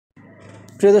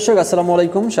প্রিয় দর্শক আসসালামু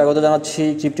আলাইকুম, স্বাগত জানাচ্ছি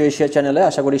ক্রিপ্টো এশিয়া চ্যানেলে।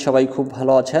 আশা করি সবাই খুব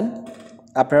ভালো আছেন।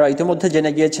 আপনারা ইতিমধ্যে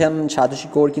জেনে গিয়েছেন সাতোশি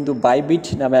কোর কিন্তু বাইবিট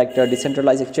নামে একটা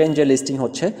ডিসেন্ট্রালাইজ এক্সচেঞ্জে লিস্টিং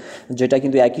হচ্ছে, যেটা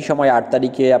কিন্তু একই সময় 8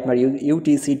 তারিখে আপনার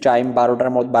ইউটিসি টাইম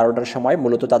 12টার সময়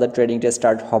মূলত তাদের ট্রেডিংটা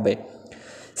স্টার্ট হবে।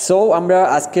 সো আমরা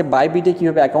আজকে বাইবিটে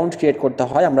কীভাবে অ্যাকাউন্ট ক্রিয়েট করতে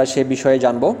হয় আমরা সে বিষয়ে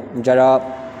জানবো। যারা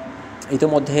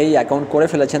ইতিমধ্যেই অ্যাকাউন্ট করে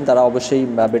ফেলেছেন তারা অবশ্যই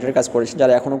বেটার কাজ করেছেন,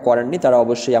 যারা এখনও করেননি তারা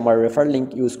অবশ্যই আমার রেফার লিঙ্ক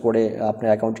ইউজ করে আপনার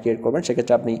অ্যাকাউন্ট ক্রিয়েট করবেন।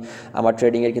 সেক্ষেত্রে আপনি আমার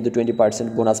ট্রেডিংয়ের কিন্তু 20%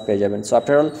 বোনাস পেয়ে যাবেন। সো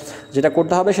আফটার অল যেটা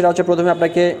করতে হবে সেটা হচ্ছে, প্রথমে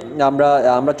আপনাকে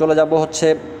আমরা চলে যাব হচ্ছে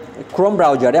ক্রোম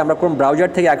ব্রাউজারে। আমরা ক্রোম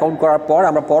ব্রাউজার থেকে অ্যাকাউন্ট করার পর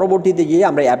আমরা পরবর্তীতে গিয়ে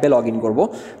আমরা অ্যাপে লগ ইন করবো।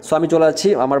 সো আমি চলে যাচ্ছি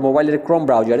আমার মোবাইলের ক্রোম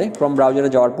ব্রাউজারে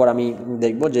যাওয়ার পর আমি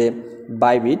দেখব যে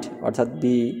বাইবিট অর্থাৎ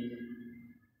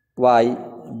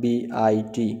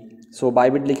BYBIT। সো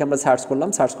বাইবিট লিখে আমরা সার্চ করলাম,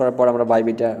 সার্চ করার পর আমরা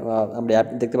বাইবিটে আমরা অ্যাপ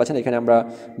দেখতে পাচ্ছেন, এখানে আমরা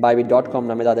bybit.com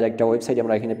নামে তাদের একটা ওয়েবসাইট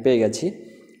আমরা এখানে পেয়ে গেছি।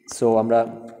 সো আমরা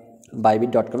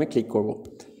bybit.com-এ ক্লিক করব।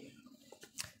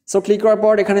 সো ক্লিক করার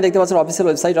পর এখানে দেখতে পাচ্ছেন official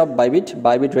website of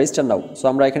Bybit register now. So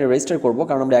আমরা এখানে রেজিস্টার করব,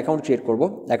 কারণ আমরা অ্যাকাউন্ট ক্রিয়েট করব।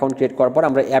 অ্যাকাউন্ট ক্রিয়েট করার পর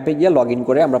আমরা অ্যাপে গিয়ে লগ ইন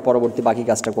করে আমরা পরবর্তী বাকি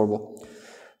কাজটা করব।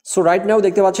 সো রাইট নাও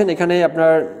দেখতে পাচ্ছেন এখানে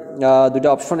আপনার দুটো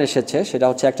অপশন এসেছে। সেটা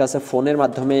হচ্ছে, একটা আছে ফোনের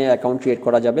মাধ্যমে অ্যাকাউন্ট ক্রিয়েট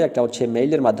করা যাবে, একটা হচ্ছে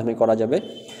মেইলের মাধ্যমে করা যাবে।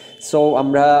 সো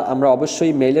আমরা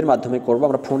অবশ্যই মেইলের মাধ্যমে করব,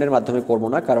 আমরা ফোনের মাধ্যমে করব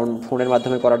না, কারণ ফোনের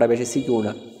মাধ্যমে করাটা বেশি সিকিউর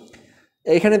না।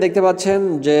 এখানে দেখতে পাচ্ছেন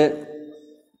যে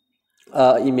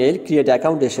ইমেল ক্রিয়েট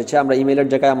অ্যাকাউন্ট এসেছে। আমরা ইমেলের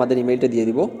জায়গায় আমাদের ইমেলটা দিয়ে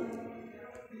দিব।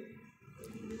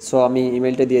 সো আমি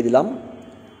ইমেলটা দিয়ে দিলাম।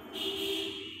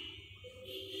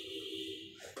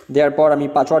 দেওয়ার পর আমি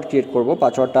পাসওয়ার্ড ক্রিয়েট করব।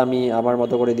 পাসওয়ার্ডটা আমি আমার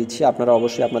মতো করে দিচ্ছি, আপনারা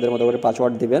অবশ্যই আপনাদের মতো করে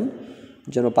পাসওয়ার্ড দিবেন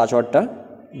যেন পাসওয়ার্ডটা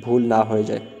ভুল না হয়ে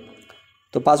যায়।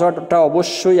 তো পাসওয়ার্ডটা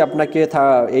অবশ্যই আপনাকে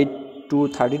 8 to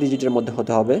 30 ডিজিটের মধ্যে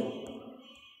হতে হবে।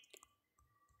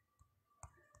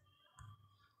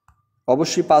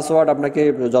 অবশ্যই পাসওয়ার্ড আপনাকে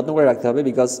যত্ন করে রাখতে হবে,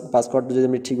 বিকজ পাসওয়ার্ডটা যদি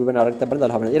আপনি ঠিকভাবে না রাখতে পারেন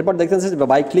তাহলে হবে না। এরপর দেখতে পাচ্ছেন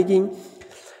by clicking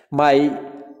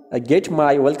get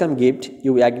my welcome gift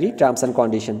you agree terms and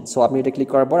condition. So আপনি এটা ক্লিক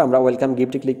করার পর আমরা ওয়েলকাম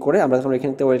গিফটে ক্লিক করে আমরা যখন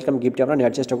এখান থেকে ওয়েলকাম গিফটে আমরা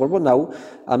নেওয়ার চেষ্টা করবো। নাও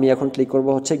আমি এখন ক্লিক করব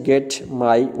হচ্ছে গেট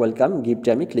মাই ওয়েলকাম গিফটে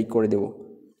আমি ক্লিক করে দেবো।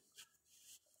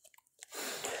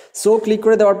 সো ক্লিক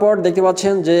করে দেওয়ার পর দেখতে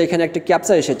পাচ্ছেন যে এখানে একটা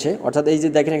ক্যাপচা এসেছে, অর্থাৎ এই যে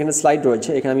দেখেন এখানে স্লাইড রয়েছে।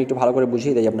 এখানে আমি একটু ভালো করে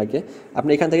বুঝিয়ে দিই আপনাকে। আপনি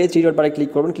এখান থেকে 3 ডট বারে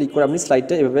ক্লিক করবেন, ক্লিক করে আপনি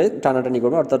স্লাইডটা এভাবে টানাটানি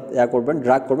করবেন, অর্থাৎ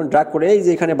ড্রাগ করে এই যে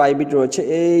এখানে বাইবিট রয়েছে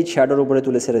এই শ্যাডোর উপরে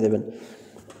তুলে ছেড়ে দেবেন।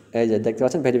 এই যে দেখতে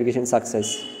পাচ্ছেন ভেরিফিকেশন সাকসেস।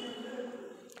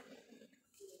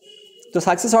 তো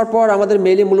সাকসেস হওয়ার পর আমাদের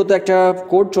মেইলে মূলত একটা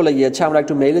কোড চলে গিয়েছে। আমরা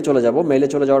একটু মেইলে চলে যাব। মেইলে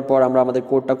চলে যাওয়ার পর আমরা আমাদের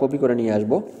কোডটা কপি করে নিয়ে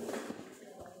আসবো।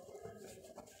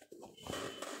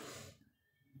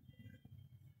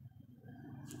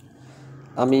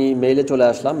 আমি মেইলে চলে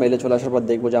আসলাম। মেইলে চলে আসার পর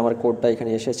দেখবো যে আমার কোডটা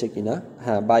এখানে এসেছে কিনা।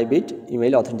 হ্যাঁ, বাইবিট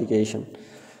ইমেইল অথেন্টিকেশন।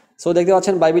 সো দেখতে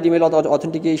পাচ্ছেন বাইবিট ইমেইল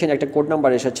অথেন্টিকেশন একটা কোড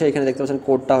নাম্বার এসেছে। এখানে দেখতে পাচ্ছেন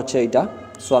কোডটা হচ্ছে এইটা।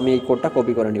 সো আমি এই কোডটা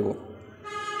কপি করে নিব।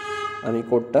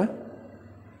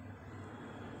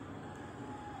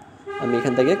 আমি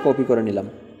এখান থেকে কপি করে নিলাম।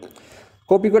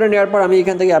 কপি করে নেওয়ার পর আমি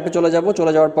এখান থেকে অ্যাপে চলে যাব।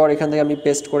 চলে যাওয়ার পর এখান থেকে আমি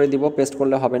পেস্ট করে দিব। পেস্ট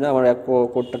করলে হবে না, আমার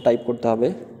কোডটা টাইপ করতে হবে।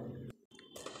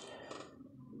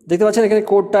 দেখতে পাচ্ছেন এখানে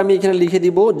কোডটা আমি এখানে লিখে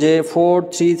দিব যে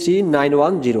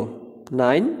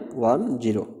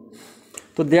 433910।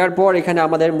 তো দেওয়ার পর এখানে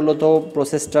আমাদের মূলত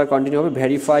প্রসেসটা কন্টিনিউ হবে,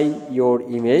 ভেরিফাই ইয়োর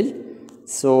ইমেইল।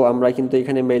 সো আমরা কিন্তু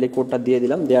এখানে মেইলে কোডটা দিয়ে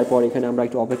দিলাম। দেওয়ার পর এখানে আমরা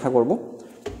একটু অপেক্ষা করব।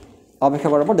 অপেক্ষা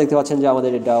করার পর দেখতে পাচ্ছেন যে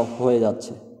আমাদের এটা হয়ে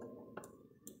যাচ্ছে।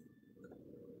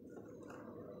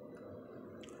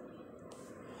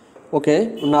 ওকে,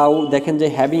 নাও দেখেন যে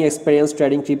হ্যাভিং এক্সপিরিয়েন্স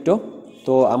ট্রেডিং ক্রিপ্টো।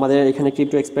 তো আমাদের এখানে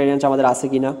ক্রিপ্টো এক্সপিরিয়েন্স আমাদের আছে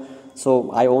কি না। So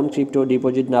I on crypto,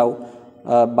 deposit now,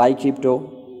 by crypto.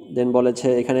 দেন বলেছে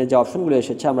এখানে যে অপশনগুলো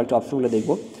এসেছে আমরা একটা অপশনগুলো দেখব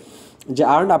যে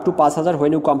earn up to 5000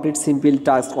 when you complete simple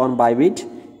task on Bybit,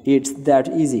 it's that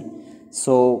easy.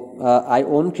 So I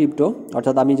on crypto,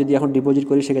 অর্থাৎ আমি যদি এখন ডিপোজিট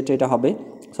করি সেক্ষেত্রে এটা হবে।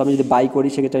 সো আমি যদি বাই করি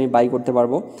সেক্ষেত্রে আমি বাই করতে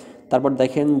পারবো। তারপর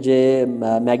দেখেন যে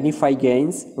magnify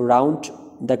gains, round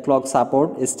the clock support,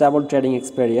 stable trading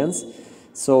experience.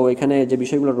 So এখানে যে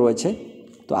বিষয়গুলো রয়েছে,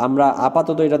 তো আমরা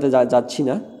আপাতত এটাতে যাচ্ছি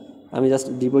না। আমি জাস্ট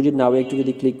ডিপোজিট নাও একটু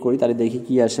যদি ক্লিক করি তাহলে দেখি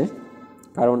কি আসে,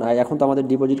 কারণ এখন তো আমাদের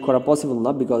ডিপোজিট করা পসিবল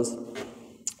না বিকজ।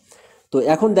 তো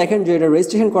এখন দেখেন যে এটা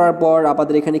রেজিস্ট্রেশন করার পর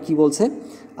আমাদের এখানে কি বলছে,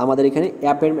 আমাদের এখানে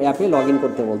অ্যাপে লগ ইন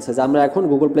করতে বলছে যে আমরা এখন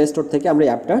গুগল প্লে স্টোর থেকে আমরা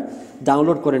অ্যাপটা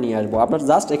ডাউনলোড করে নিয়ে আসবো। আপনার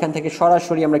জাস্ট এখান থেকে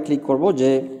সরাসরি আমরা ক্লিক করব যে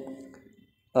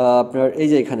আপনার এই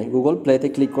যে এখানে গুগল প্লেতে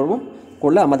ক্লিক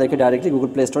করলে আমাদেরকে ডাইরেক্টলি গুগল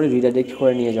প্লে স্টোরে রিডাইরেক্ট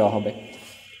করে নিয়ে যাওয়া হবে।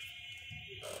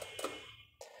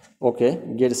 ওকে,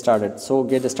 গেট স্টার্টেড। সো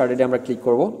গেট স্টার্টেডে আমরা ক্লিক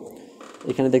করব।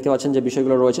 এখানে দেখতে পাচ্ছেন যে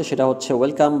বিষয়গুলো রয়েছে সেটা হচ্ছে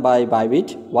welcome by Bybit,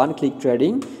 one click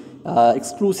trading,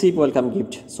 exclusive welcome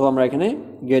gift. So আমরা এখানে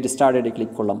গেট স্টার্টেডে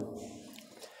ক্লিক করলাম।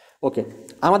 ওকে,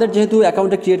 আমাদের যেহেতু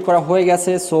অ্যাকাউন্টটা ক্রিয়েট করা হয়ে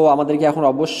গেছে, সো আমাদেরকে এখন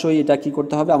অবশ্যই এটা কি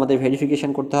করতে হবে, আমাদের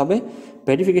ভেরিফিকেশন করতে হবে।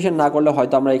 ভেরিফিকেশন না করলে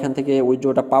হয়তো আমরা এখান থেকে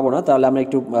উইথড্রটা পাবো না। তাহলে আমরা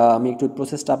আমি একটু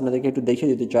প্রসেসটা আপনাদেরকে একটু দেখিয়ে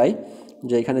দিতে চাই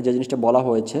যে এখানে যে জিনিসটা বলা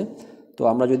হয়েছে। তো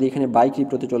আমরা যদি এখানে বাই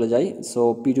ক্রিপ্টোতে চলে যাই, সো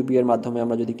P2P এর মাধ্যমে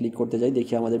আমরা যদি ক্লিক করতে যাই,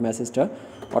 দেখি আমাদের মেসেজটা,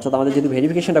 অর্থাৎ আমাদের যেহেতু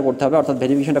ভেরিফিকেশনটা করতে হবে, অর্থাৎ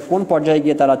ভেরিফিকেশনটা কোন পর্যায়ে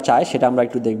গিয়ে তারা চায় সেটা আমরা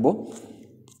একটু দেখব।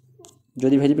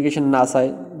 যদি ভেরিফিকেশন না চায়,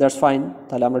 দ্যাটস ফাইন,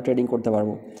 তাহলে আমরা ট্রেডিং করতে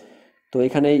পারবো। তো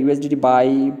এখানে USDT বাই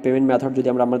পেমেন্ট মেথড যদি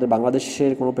আমরা আমাদের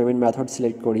বাংলাদেশের কোনো পেমেন্ট মেথড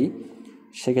সিলেক্ট করি,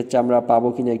 সেক্ষেত্রে আমরা পাবো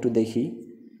কিনা একটু দেখি।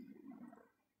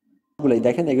 সবগুলোই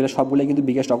দেখেন, এগুলো সবগুলোই কিন্তু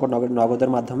বিকাশ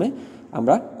নগদের মাধ্যমে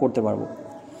আমরা করতে পারবো।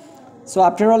 সো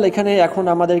আফটার অল এখানে এখন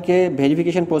আমাদেরকে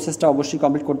ভেরিফিকেশন প্রসেসটা অবশ্যই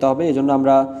কমপ্লিট করতে হবে। এই জন্য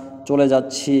আমরা চলে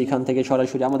যাচ্ছি এখান থেকে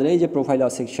সরাসরি আমাদের এই যে প্রোফাইল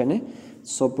সেকশানে।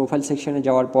 সো প্রোফাইল সেকশানে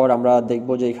যাওয়ার পর আমরা দেখব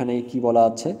যে এখানে কি বলা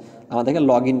আছে, আমাদেরকে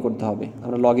লগ ইন করতে হবে।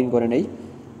 আমরা লগ ইন করে নেই।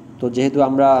 তো যেহেতু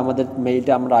আমরা আমাদের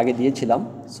মেইলটা আমরা আগে দিয়েছিলাম,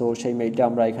 সো সেই মেইলটা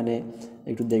আমরা এখানে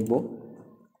একটু দেখব।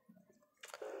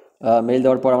 মেইল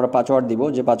দেওয়ার পর আমরা পাসওয়ার্ড দিব,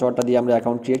 যে পাসওয়ার্ডটা দিয়ে আমরা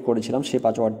অ্যাকাউন্ট ক্রিয়েট করেছিলাম সেই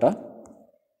পাসওয়ার্ডটা।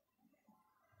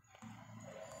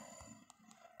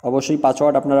 অবশ্যই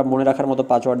পাসওয়ার্ড আপনারা মনে রাখার মতো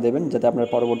পাসওয়ার্ড দেবেন, যাতে আপনার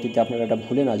পরবর্তীতে আপনারা এটা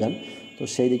ভুলে না যান। তো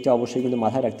সেই দিকটা অবশ্যই কিন্তু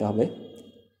মাথায় রাখতে হবে।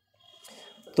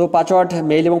 তো পাসওয়ার্ড,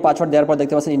 মেইল এবং পাসওয়ার্ড দেওয়ার পর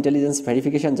দেখতে পাচ্ছেন ইন্টেলিজেন্স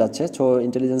ভেরিফিকেশন যাচ্ছে। So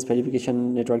intelligence verification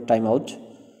network time out.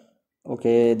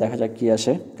 ওকে, দেখা যাক কী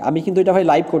আসে। আমি কিন্তু এটা ভাই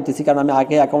লাইভ করতেছি, কারণ আমি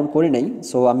আগে অ্যাকাউন্ট করি নাই।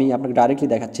 সো আমি আপনাকে ডাইরেক্টলি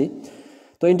দেখাচ্ছি।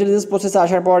 তো ইন্টেলিজেন্স প্রসেসে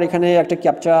আসার পর এখানে একটা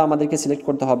ক্যাপচা আমাদেরকে সিলেক্ট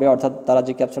করতে হবে, অর্থাৎ তারা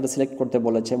যে ক্যাপচাটা সিলেক্ট করতে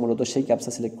বলেছে মূলত সেই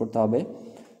ক্যাপচা সিলেক্ট করতে হবে।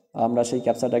 আমরা সেই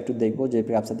ক্যাপচাটা একটু দেখব যে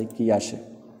ক্যাপচাতে কী আসে।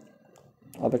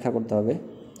 অপেক্ষা করতে হবে,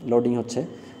 লোডিং হচ্ছে।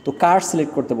 তো কার্ড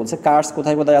সিলেক্ট করতে বলছে। কার্ডস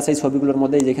কোথায় কোথায় আছে এই ছবিগুলোর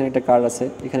মধ্যে, যেখানে একটা কার্ড আছে,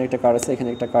 এখানে একটা কার্ড আছে, এখানে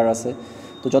একটা কার্ড আছে।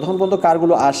 তো যতক্ষণ পর্যন্ত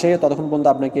কার্ডগুলো আসে ততক্ষণ পর্যন্ত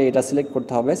আপনাকে এটা সিলেক্ট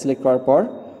করতে হবে। সিলেক্ট করার পর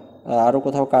আরও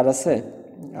কোথাও কার্ড আছে,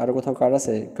 আরও কোথাও কার্ড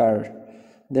আছে, কার্ড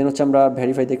দেন হচ্ছে আমরা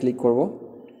ভেরিফাইতে ক্লিক করব।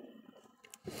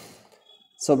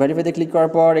 সো ভেরিফাইতে ক্লিক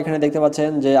করার পর এখানে দেখতে পাচ্ছেন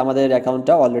যে আমাদের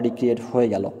অ্যাকাউন্টটা অলরেডি ক্রিয়েট হয়ে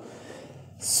গেল।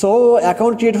 সো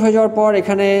অ্যাকাউন্ট ক্রিয়েট হয়ে যাওয়ার পর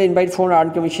এখানে ইনভাইট ফোন আর্ন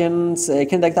কমিশনস,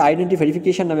 এখানে দেখতে আইডেন্টি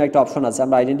ভেরিফিকেশন নামে একটা অপশন আছে।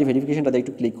 আমরা আইডেন্টি ভেরিফিকেশনটাতে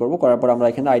একটু ক্লিক করব, করার পর আমরা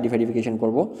এখানে আইডি ভেরিফিকেশন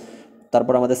করব।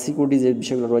 তারপর আমাদের সিকিউরিটি যে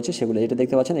বিষয়গুলো রয়েছে সেগুলো, এটা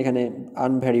দেখতে পাচ্ছেন এখানে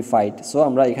আনভেরিফাইড। সো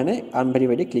আমরা এখানে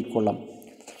আনভেরিফাইডে ক্লিক করলাম।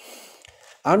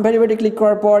 আনভেরিফাইডে ক্লিক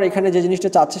করার পর এখানে যে জিনিসটা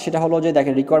চাচ্ছে সেটা হলো যে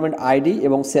দেখেন রিকোয়ারমেন্ট আইডি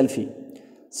এবং সেলফি।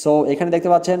 সো এখানে দেখতে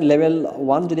পাচ্ছেন লেভেল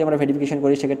 1 যদি আমরা ভেরিফিকেশন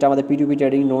করি, সেক্ষেত্রে আমাদের P2P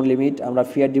ট্রেডিং নো লিমিট, আমরা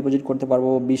ফিয়াট ডিপোজিট করতে পারবো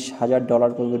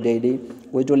 $20,000 পর্যন্ত ডেইলি।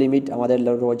 উইথড্র লিমিট আমাদের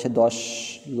রয়েছে 10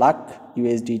 লাখ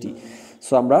USDT।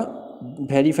 সো আমরা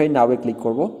ভেরিফাই নাওয়ে ক্লিক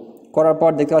করব। করার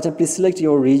পর দেখতে পাচ্ছেন please select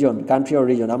your reason, country or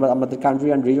reason. আমরা আমাদের কান্ট্রি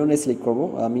অ্যান্ড রিজনে সিলেক্ট করব।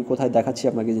 আমি কোথায় দেখাচ্ছি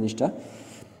আপনাকে জিনিসটা।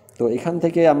 তো এখান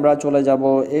থেকে আমরা চলে যাব,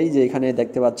 এই যে এখানে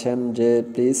দেখতে পাচ্ছেন যে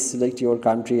please select your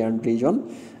country and reason.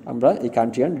 আমরা এই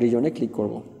কান্ট্রি অ্যান্ড রিজনে ক্লিক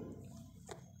করব।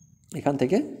 এখান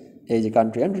থেকে এই যে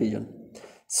country and reason.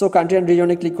 So country and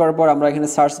রিজনে click করার পর আমরা এখানে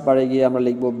সার্চ বারে গিয়ে আমরা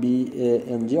লিখব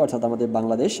BANG, অর্থাৎ আমাদের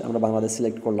বাংলাদেশ। আমরা বাংলাদেশ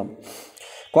সিলেক্ট করলাম।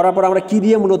 করার পর আমরা কী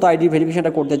দিয়ে মূলত আইডি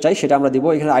ভেরিফিকেশনটা করতে চাই সেটা আমরা দিব।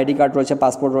 এখানে আইডি কার্ড রয়েছে,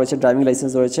 পাসপোর্ট রয়েছে, ড্রাইভিং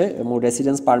লাইসেন্স রয়েছে এবং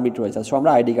রেসিডেন্স পারমিট রয়েছে। সো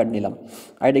আমরা আইডি কার্ড নিলাম।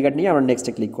 আইডি কার্ড নিয়ে আমরা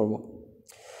নেক্সটে ক্লিক করব।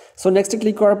 সো নেক্সটে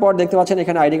ক্লিক করার পর দেখতে পাচ্ছেন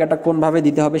এখানে আইডি কার্ডটা কোনভাবে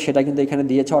দিতে হবে সেটা কিন্তু এখানে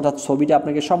দিয়েছে, অর্থাৎ ছবিটা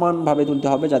আপনাকে সমানভাবে তুলতে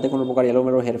হবে যাতে কোনো প্রকার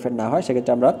এলোমেলো হেরফের না হয়।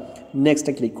 সেক্ষেত্রে আমরা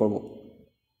নেক্সটে ক্লিক করব।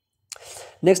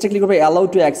 নেক্সটে ক্লিক করবে allow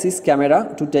to access camera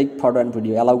to take photo and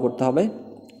video, allow করতে হবে।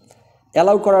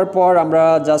 অ্যালাউ করার পর আমরা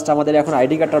জাস্ট আমাদের এখন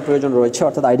আইডি কার্ডটার প্রয়োজন রয়েছে,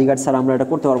 অর্থাৎ আইডি কার্ড ছাড়া আমরা এটা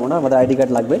করতে পারবো না, আমাদের আইডি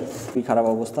কার্ড লাগবে। খুবই খারাপ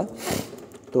অবস্থা।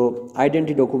 তো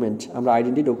আইডেন্টি ডকুমেন্ট, আমরা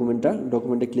আইডেন্টি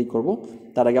ডকুমেন্টে ক্লিক করব।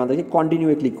 তার আগে আমাদেরকে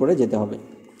কন্টিনিউয়ে ক্লিক করে যেতে হবে।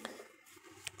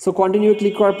 সো কন্টিনিউ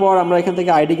ক্লিক করার পর আমরা এখান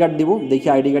থেকে আইডি কার্ড দিব, দেখি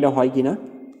আইডি কার্ডে হয় কি না।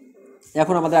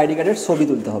 এখন আমাদের আইডি কার্ডের ছবি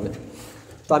তুলতে হবে।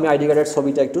 তো আমি আইডি কার্ডের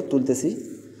ছবিটা একটু তুলতেছি,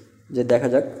 যে দেখা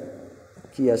যাক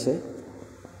কি আসে।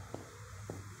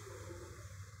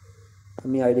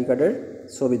 আমি আইডি কার্ডের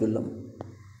ছবি তুললাম।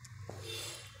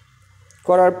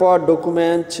 করার পর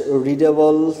ডকুমেন্ট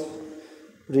রিডেবল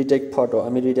রিটেক ফটো,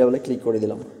 আমি রিডেবলে ক্লিক করে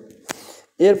দিলাম।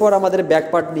 এরপর আমাদের ব্যাক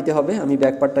পার্ট নিতে হবে, আমি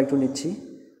ব্যাক পার্টটা একটু নিচ্ছি।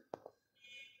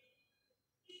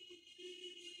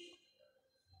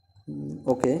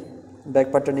 ওকে, ব্যাক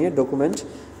পার্টটা নিয়ে ডকুমেন্ট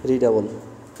রিডেবল।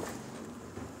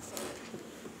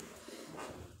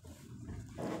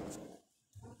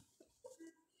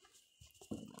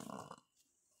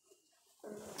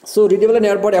 সো রিডেবলে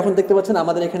নেওয়ার পর এখন দেখতে পাচ্ছেন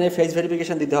আমাদের এখানে ফেস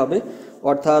ভেরিফিকেশান দিতে হবে,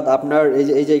 অর্থাৎ আপনার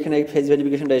এই যে এখানে ফেস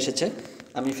ভেরিফিকেশানটা এসেছে,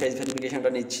 আমি ফেস ভেরিফিকেশানটা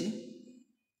নিচ্ছি।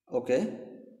 ওকে,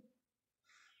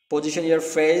 position year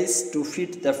face to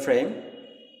fit the frame.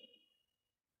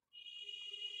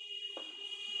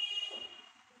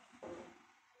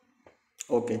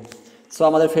 Okay, so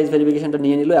আমাদের ফেস ভেরিফিকেশনটা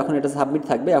নিয়ে নিল, এখন এটা সাবমিট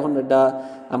থাকবে। এখন এটা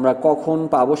আমরা কখন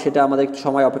পাবো সেটা আমাদের একটু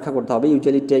সময় অপেক্ষা করতে হবে।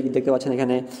 ইউজুয়ালি দেখতে পাচ্ছেন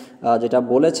এখানে যেটা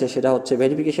বলেছে সেটা হচ্ছে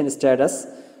ভেরিফিকেশন স্ট্যাটাস,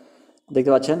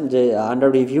 দেখতে পাচ্ছেন যে আন্ডার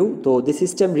রিভিউ। তো this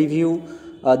system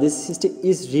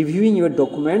is reviewing your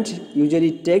document,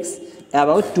 usually text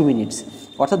about 2 minutes,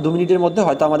 অর্থাৎ 2 মিনিটের মধ্যে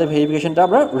হয়তো আমাদের ভেরিফিকেশনটা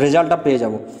আমরা রেজাল্টটা পেয়ে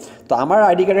যাব। তো আমার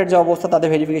আইডি কার্ডের যে অবস্থা, তাদের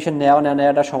ভেরিফিকেশন নেওয়া না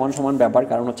নেওয়াটা সমান সমান ব্যাপার,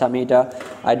 কারণ হচ্ছে আমি এটা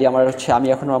আইডি আমার হচ্ছে, আমি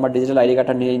এখনও আমার ডিজিটাল আইডি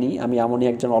কার্ডটা নিয়ে নিই, আমি এমনই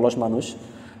একজন অলস মানুষ।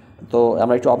 তো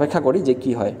আমরা একটু অপেক্ষা করি যে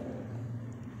কি হয়।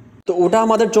 তো ওটা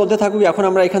আমাদের চলতে থাকুক। এখন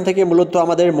আমরা এখান থেকে মূলত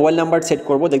আমাদের মোবাইল নাম্বার সেট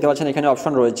করব। দেখতে পাচ্ছেন এখানে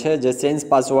অপশন রয়েছে যে চেঞ্জ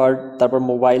পাসওয়ার্ড, তারপর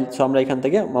মোবাইল। সো আমরা এখান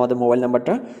থেকে আমাদের মোবাইল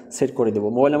নাম্বারটা সেট করে দেবো।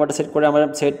 মোবাইল নাম্বারটা সেট করে আমরা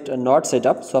নট সেট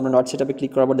আপ। সো আমরা নট সেট আপে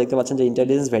ক্লিক করার পর দেখতে পাচ্ছেন যে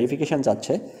ইন্টেলিজেন্স ভেরিফিকেশন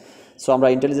যাচ্ছে। সো আমরা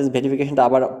ইন্টেলিজেন্স ভেরিফিকেশনটা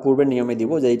আবার পূর্বের নিয়মে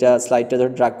দিব, যে এইটা স্লাইডটা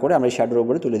ধরে ড্র্যাগ করে আমরা শ্যাডোর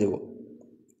উপরে তুলে দেবো।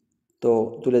 তো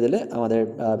তুলে দিলে আমাদের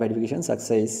verification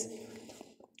success.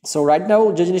 So right now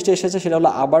যে জিনিসটা এসেছে সেটা হলো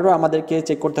আবারও আমাদেরকে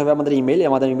চেক করতে হবে আমাদের ইমেইলে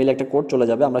একটা কোড চলে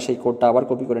যাবে, আমরা সেই কোডটা আবার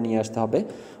কপি করে নিয়ে আসতে হবে।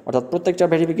 অর্থাৎ প্রত্যেকটা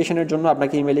ভেরিফিকেশনের জন্য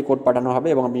আপনাকে ইমেইলে কোড পাঠানো হবে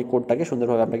এবং আপনি কোডটাকে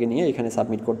সুন্দরভাবে আপনাকে নিয়ে এখানে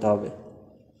সাবমিট করতে হবে।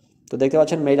 তো দেখতে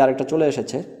পাচ্ছেন মেইল আরেকটা চলে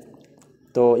এসেছে।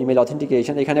 তো ইমেইল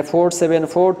অথেন্টিকেশন এখানে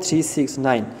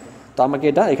 474369, তো আমাকে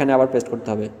এটা এখানে আবার পেস্ট করতে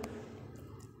হবে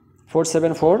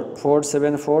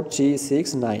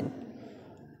 474369।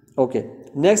 ওকে,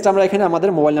 নেক্সট আমরা এখানে আমাদের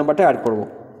মোবাইল নাম্বারটা অ্যাড করব।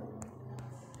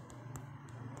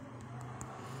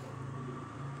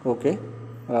 ওকে,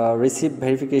 রিসিভ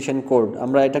ভেরিফিকেশন কোড,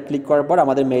 আমরা এটা ক্লিক করার পর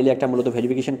আমাদের মেইলে একটা মূলত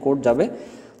ভেরিফিকেশন কোড যাবে।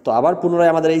 তো আবার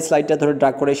পুনরায় আমাদের এই স্লাইডটা ধরে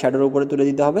ড্র্যাগ করে শ্যাডোর উপরে তুলে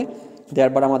দিতে হবে।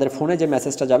 দেওয়ার পর আমাদের ফোনে যে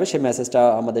মেসেজটা যাবে সেই মেসেজটা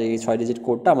আমাদের এই 6 ডিজিট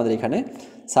কোডটা আমাদের এখানে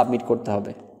সাবমিট করতে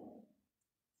হবে।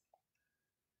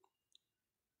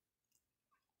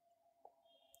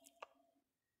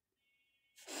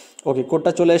 ওকে,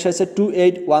 কোডটা চলে এসেছে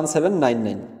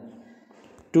 281799,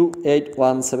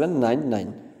 281799।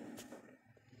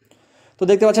 তো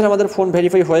দেখতে পাচ্ছেন আমাদের ফোন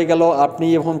ভেরিফাই হয়ে গেল। আপনি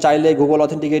এখন চাইলে গুগল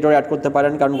অথেন্টিকেটর অ্যাড করতে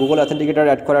পারেন, কারণ গুগল অথেন্টিকেটর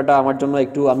অ্যাড করাটা আমার জন্য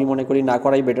একটু, আমি মনে করি না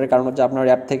করাই বেটার। কারণ হচ্ছে আপনার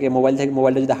অ্যাপ থেকে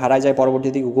মোবাইলটা যদি হারায় যায়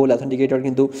পরবর্তীতে, গুগল অথেন্টিকেটর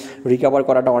কিন্তু রিকভার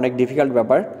করাটা অনেক ডিফিকাল্ট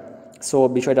ব্যাপার। সো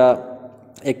বিষয়টা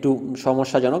একটু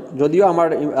সমস্যাজনক। যদিও আমার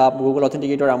গুগল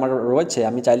অথেন্টিকেটর আমার রয়েছে,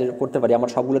 আমি চাইলে করতে পারি, আমার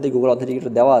সবগুলোতেই গুগল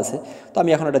অথেন্টিকেটর দেওয়া আছে। তো আমি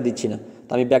এখন এটা দিচ্ছি না,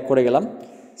 তো আমি ব্যাক করে গেলাম।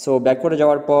 সো ব্যাক করে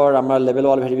যাওয়ার পর আমরা লেভেল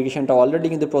 1 ভেরিফিকেশনটা অলরেডি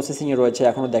কিন্তু প্রসেসিংয়ে রয়েছে,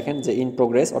 এখনও দেখেন যে ইন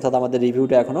প্রোগ্রেস, অর্থাৎ আমাদের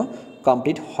রিভিউটা এখনও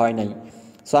কমপ্লিট হয় নাই।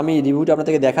 সো আমি রিভিউটা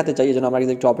আপনাদেরকে দেখাতে চাই, এই জন্য আমাকে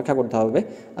একটু অপেক্ষা করতে হবে।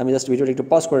 আমি জাস্ট ভিডিওটা একটু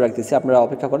পজ করে রাখতেছি, আপনারা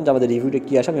অপেক্ষা করেন যে আমাদের রিভিউটা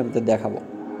কী আসে আমি আপনাদের দেখাবো।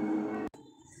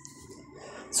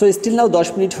 সো স্টিল নাও 10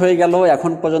 মিনিট হয়ে গেল,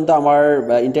 এখন পর্যন্ত আমার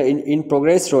ইন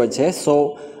প্রোগ্রেস রয়েছে। সো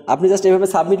আপনি জাস্ট এভাবে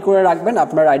সাবমিট করে রাখবেন।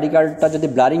 আপনার আইডি কার্ডটা যদি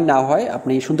ব্লারিং না হয়,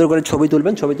 আপনি সুন্দর করে ছবি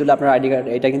তুলবেন, ছবি তুলে আপনার আইডি কার্ড,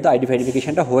 এটা কিন্তু আইডি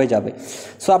ভেরিফিকেশনটা হয়ে যাবে।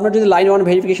 সো আপনার যদি লাইন 1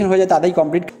 ভেরিফিকেশন হয়ে যায় তাতেই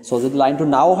কমপ্লিট। সো যদি লাইন 2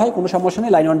 নাও হয় কোনো সমস্যা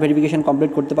নেই, লাইন 1 ভেরিফিকেশন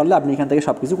কমপ্লিট করতে পারলে আপনি এখান থেকে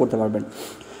সব কিছু করতে পারবেন।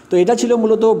 তো এটা ছিল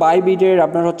মূলত বাইবিটের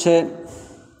আপনার হচ্ছে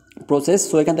প্রসেস।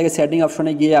 সো এখান থেকে সেটিং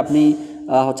অপশনে গিয়ে আপনি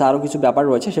হচ্ছে আরও কিছু ব্যাপার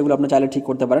রয়েছে, সেগুলো আপনি চাইলে ঠিক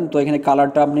করতে পারেন। তো এখানে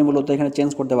কালারটা আপনি মূলত এখানে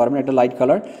চেঞ্জ করতে পারবেন, একটা লাইট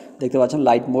কালার দেখতে পাচ্ছেন,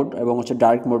 লাইট মোড এবং হচ্ছে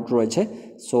ডার্ক মোড রয়েছে।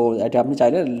 সো এটা আপনি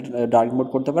চাইলে ডার্ক মোড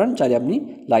করতে পারেন, চাইলে আপনি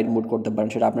লাইট মোড করতে পারেন,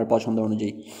 সেটা আপনার পছন্দ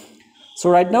অনুযায়ী। সো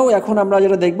রাইট নাও এখন আমরা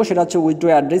যেটা দেখবো সেটা হচ্ছে উইথড্র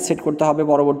অ্যাড্রেস সেট করতে হবে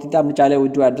পরবর্তীতে। আপনি চাইলে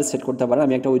উইথড্র অ্যাড্রেস সেট করতে পারেন।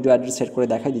 আমি একটা উইথড্র অ্যাড্রেস সেট করে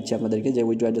দেখাই দিচ্ছি আপনাদেরকে যে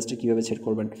উইথড্র অ্যাড্রেসটা কীভাবে সেট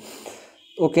করবেন।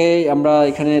 ওকে, আমরা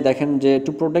এখানে দেখেন যে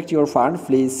to protect your fund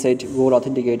please set Google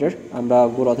authenticator. আমরা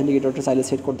গুগল অথেন্টিকেটরটা চাইলে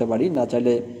সেট করতে পারি, না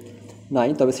চাইলে নাই,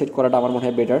 তবে সেট করাটা আমার মনে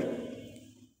হয় বেটার।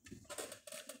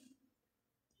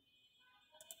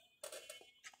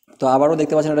 তো আবারও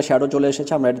দেখতে পাচ্ছেন একটা শ্যাডো চলে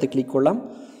এসেছে, আমরা এটাতে ক্লিক করলাম,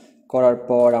 করার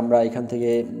পর আমরা এখান থেকে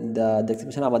দেখতে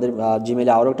পাচ্ছেন আমাদের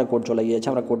জিমেইলে আরও একটা কোড চলে গিয়েছে।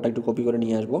 আমরা কোডটা একটু কপি করে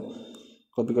নিয়ে আসবো।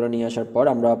 কপি করে নিয়ে আসার পর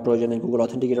আমরা প্রয়োজনে গুগল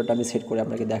অথেন্টিকেটরটা আমি সেট করে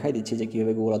আপনাকে দেখাই দিচ্ছি যে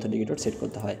কীভাবে গুগল অথেন্টিকেটর সেট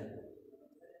করতে হয়।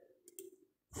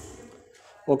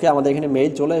 ওকে, আমাদের এখানে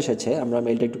মেইল চলে এসেছে, আমরা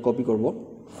মেইলটা একটু কপি করব।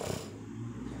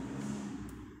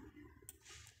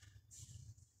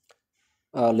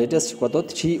 লেটেস্ট কত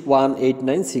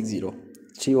 318960,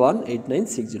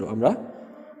 318960 আমরা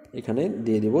এখানে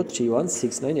দিয়ে দেবো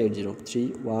 316980,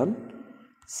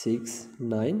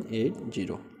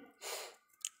 316980।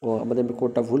 ও আমাদের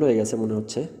কোডটা ভুল হয়ে গেছে মনে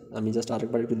হচ্ছে, আমি জাস্ট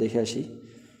আরেকবার একটু দেখে আসি।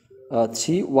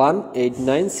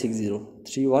 318960,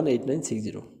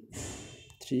 318960,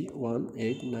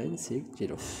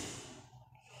 318960।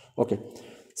 ওকে,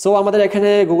 সো আমাদের এখানে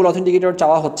গুগল অথেন্টিকেটর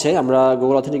চাওয়া হচ্ছে, আমরা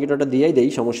গুগল অথেন্টিকেটরটা দিয়েই দেই,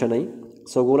 সমস্যা নেই।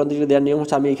 সো গুগল অথেন্টিকেটর দেওয়ার নিয়ম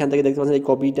হচ্ছে, আমি এখান থেকে দেখতে পাচ্ছেন এই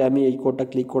কপিটা, আমি এই কোডটা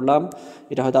ক্লিক করলাম,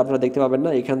 এটা হয়তো আপনারা দেখতে পাবেন না।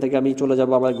 এখান থেকে আমি চলে যাব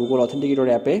আমার গুগল অথেন্টিকেটর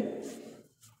অ্যাপে।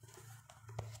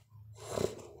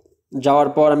 যাওয়ার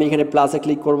পর আমি এখানে প্লাসে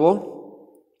ক্লিক করব,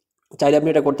 চাইলে আপনি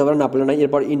এটা করতে পারেন, না পারলে নাই।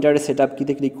 এরপর ইন্টারনেট সেট আপ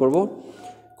কিতে ক্লিক করব।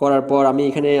 করার পর আমি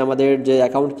এখানে আমাদের যে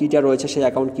অ্যাকাউন্ট কিটা রয়েছে সেই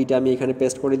অ্যাকাউন্ট কিটা আমি এখানে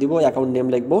পেস্ট করে দিব, অ্যাকাউন্ট নেম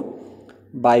লিখব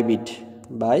বাইবিট,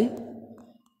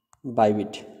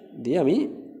 বাইবিট দিয়ে আমি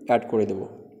অ্যাড করে দেব।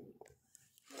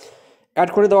 অ্যাড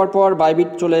করে দেওয়ার পর বাইবিট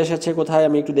চলে এসেছে কোথায়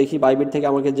আমি একটু দেখি। বাইবিট থেকে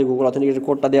আমাকে যে গুগল অথেন্টিকেটের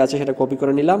কোডটা দেওয়া আছে সেটা কপি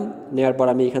করে নিলাম। নেওয়ার পর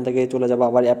আমি এখান থেকে চলে যাব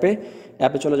আবার অ্যাপে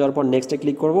চলে যাওয়ার পর নেক্সটে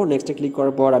ক্লিক করব। নেক্সটে ক্লিক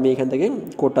করার পর আমি এখান থেকে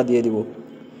কোডটা দিয়ে দিব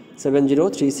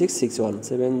 703661,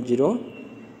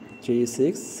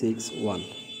 703661।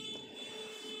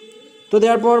 তো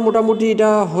দেওয়ার পর মোটামুটি এটা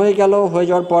হয়ে গেল। হয়ে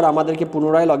যাওয়ার পর আমাদেরকে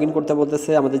পুনরায় লগ ইন করতে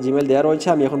বলতেছে। আমাদের জিমেল দেওয়া রয়েছে,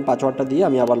 আমি এখন পাসওয়ার্ডটা দিয়ে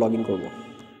আমি আবার লগ ইন করবো।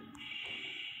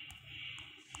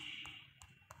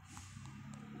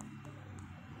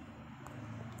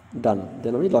 ডান,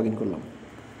 দেন আমি লগ ইন করলাম।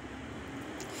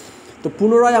 তো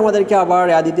পুনরায় আমাদেরকে আবার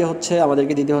দিতে হচ্ছে,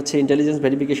 আমাদেরকে দিতে হচ্ছে ইন্টেলিজেন্স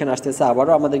ভেরিফিকেশন আসতেছে।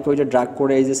 আবারও আমাদেরকে ওইটা ড্র্যাগ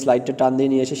করে এই যে স্লাইডটা টান দিয়ে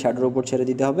নিয়ে এসে শ্যাডোর উপর ছেড়ে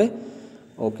দিতে হবে।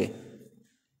 ওকে,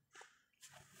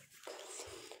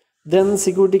 দেন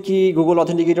সিকিউরিটি কি গুগল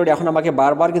অথেন্টিকেটর। এখন আমাকে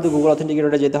বারবার কিন্তু গুগল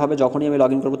অথেন্টিকেটরে যেতে হবে। যখনই আমি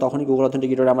লগ ইন করবো তখনই গুগল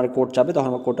অথেন্টিকেটরে আমার কোড চাবে, তখন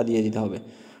আমার কোডটা দিয়ে দিতে হবে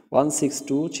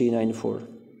 162394।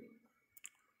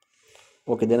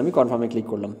 ওকে, দেন আমি কনফার্মে ক্লিক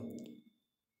করলাম।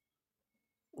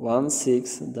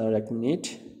 646021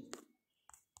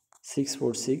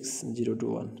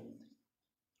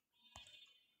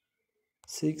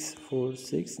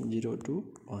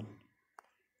 646021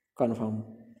 কনফার্ম।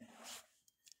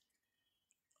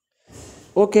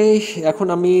 ওকে, এখন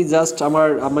আমি জাস্ট আমার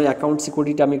অ্যাকাউন্ট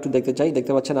সিকিউরিটিটা আমি একটু দেখতে চাই।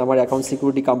 দেখতে পাচ্ছেন আমার অ্যাকাউন্ট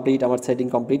সিকিউরিটি কমপ্লিট, আমার setting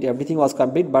complete, everything was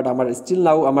complete. But আমার স্টিল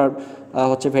নাও আমার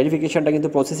হচ্ছে ভেরিফিকেশনটা কিন্তু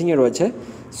প্রসেসিংয়ে রয়েছে।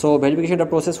 সো ভেরিফিকেশনটা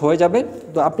প্রসেস হয়ে যাবে।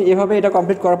 তো আপনি এভাবে এটা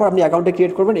কমপ্লিট করার পর আপনি অ্যাকাউন্টে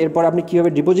ক্রিয়েট করবেন। এরপর আপনি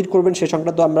কীভাবে ডিপোজিট করবেন সে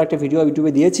সংক্রান্ত আমরা একটা ভিডিও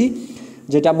ইউটিউবে দিয়েছি,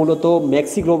 যেটা মূলত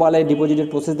মেক্সি গ্লোবালে ডিপোজিটের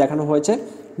প্রসেস দেখানো হয়েছে।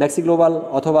 মেক্সি গ্লোবাল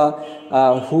অথবা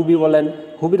হুবি বলেন,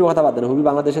 হুবির কথা বাদ দেন, হুবি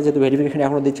বাংলাদেশে যেহেতু ভেরিফিকেশন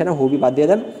এখনও দিচ্ছে না, হুবি বাদ দিয়ে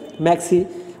দেন। মেক্সি,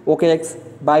 OKX,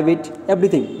 ByBit,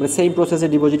 এভরিথিং মানে সেম প্রসেসে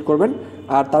ডিপোজিট করবেন।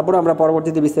 আর তারপরে আমরা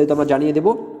পরবর্তীতে বিস্তারিত আমরা জানিয়ে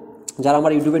দেবো। যারা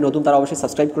আমার ইউটিউবে নতুন তারা অবশ্যই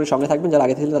সাবস্ক্রাইব করে সঙ্গে থাকবেন, যারা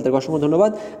আগে থেকে তাদেরকে অসংখ্য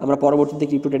ধন্যবাদ। আমরা পরবর্তীতে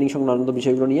ক্রিপ্টো ট্রেডিং সংক্রান্ত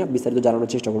বিষয়গুলো নিয়ে বিস্তারিত জানানোর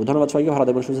চেষ্টা করব। ধন্যবাদ সবাইকে, ভালো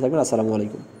থাকবেন, সুস্থ থাকবেন, আসসালামু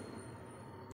আলাইকুম।